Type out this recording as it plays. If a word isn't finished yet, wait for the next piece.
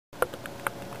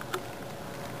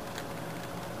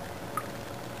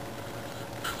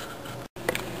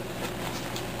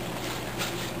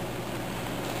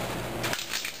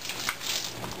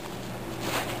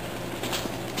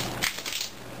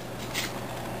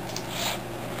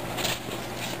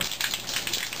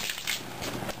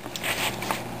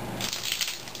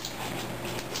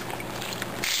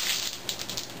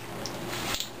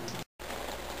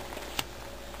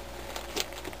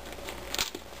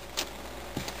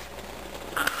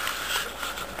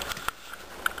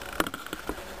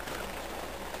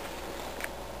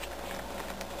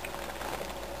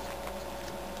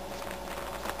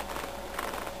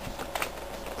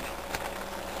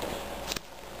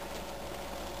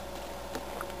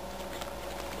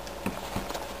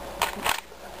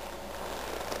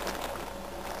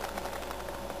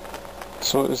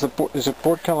So is the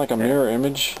board kind of like a mirror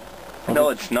image? No,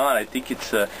 it's not. I think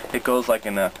it's it goes like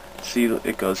in a, see,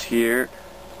 it goes here,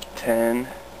 10,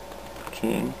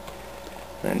 king,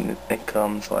 and it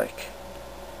comes like,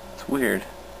 it's weird.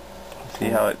 See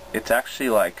how it's actually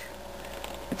like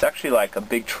a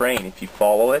big train. If you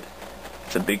follow it,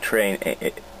 it's a big train.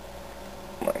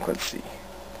 Like, let's see,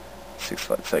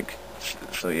 6, it's like,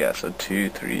 so yeah, so 2,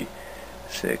 3,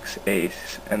 6, 8,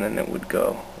 and then it would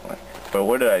go like, but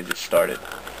where did I just start it?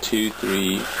 2,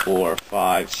 3, 4,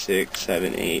 5, 6,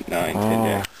 7, 8, 9, 10.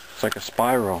 Yeah. It's like a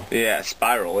spiral. Yeah,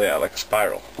 spiral. Yeah, like a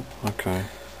spiral. Okay.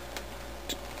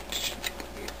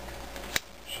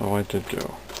 So I did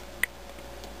do.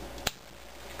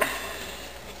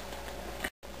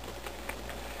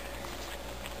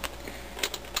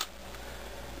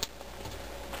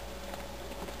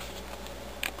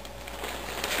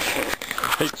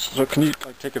 Hey, so can you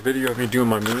like take a video of me doing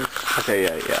my move? Okay,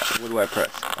 yeah. What do I press?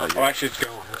 Oh, actually it's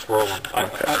going. It's rolling.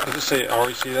 Okay. I just say,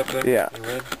 already see that there? Yeah. In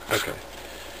red? Okay.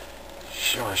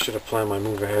 Sure, I should have planned my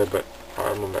move ahead, but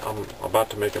I'm about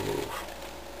to make a move.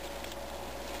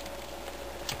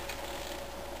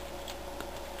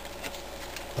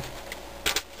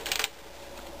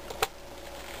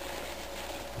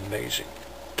 Amazing.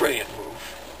 Brilliant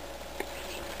move.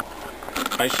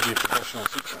 I used to be a professional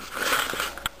sequence player.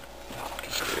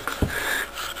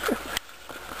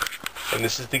 And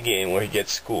this is the game where he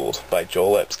gets schooled by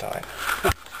Joel Epstein.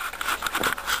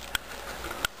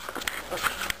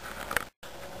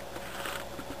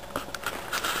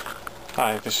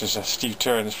 Hi, this is Steve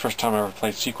Terry. This is the first time I ever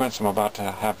played sequence. I'm about to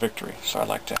have victory, so I'd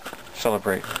like to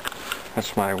celebrate.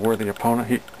 That's my worthy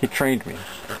opponent. He trained me.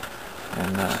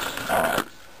 And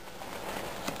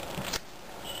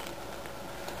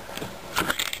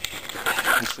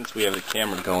And since we have the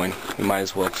camera going, we might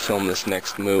as well film this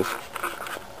next move.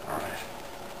 Alright.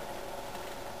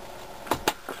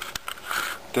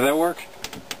 Did that work?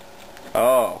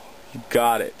 Oh, you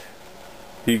got it.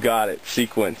 You got it.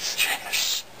 Sequence.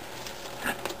 Yes.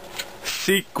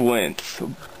 Sequence.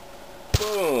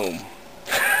 Boom.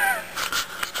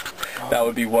 That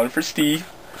would be 1 for Steve,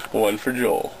 1 for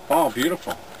Joel. Oh,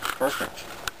 beautiful. Perfect.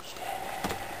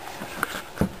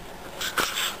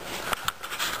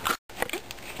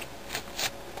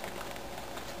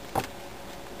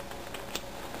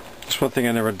 That's one thing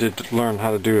I never did learn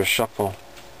how to do is shuffle.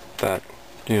 That,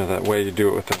 you know, that way you do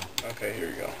it with the... Okay, here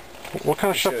we go. What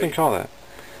kind of shuffling do you call that?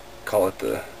 Call it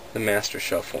the Master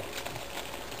Shuffle.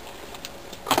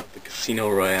 Call it the Casino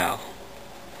Royale.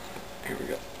 Here we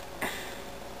go.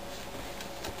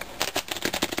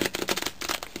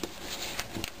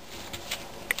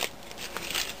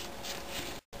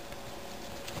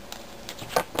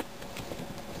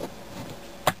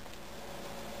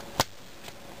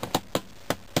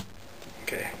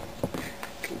 Okay.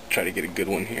 Try to get a good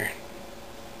one here.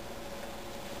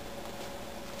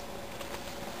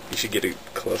 You should get a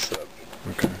close up.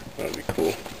 Okay. That would be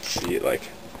cool. See it like.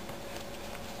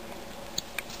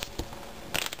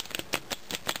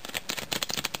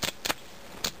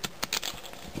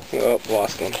 Oh,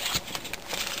 lost one.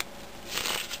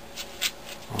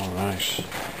 Oh, nice.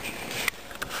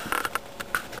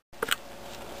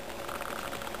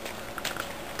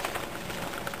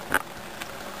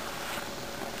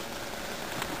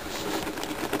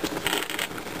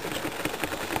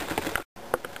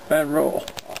 Bad roll.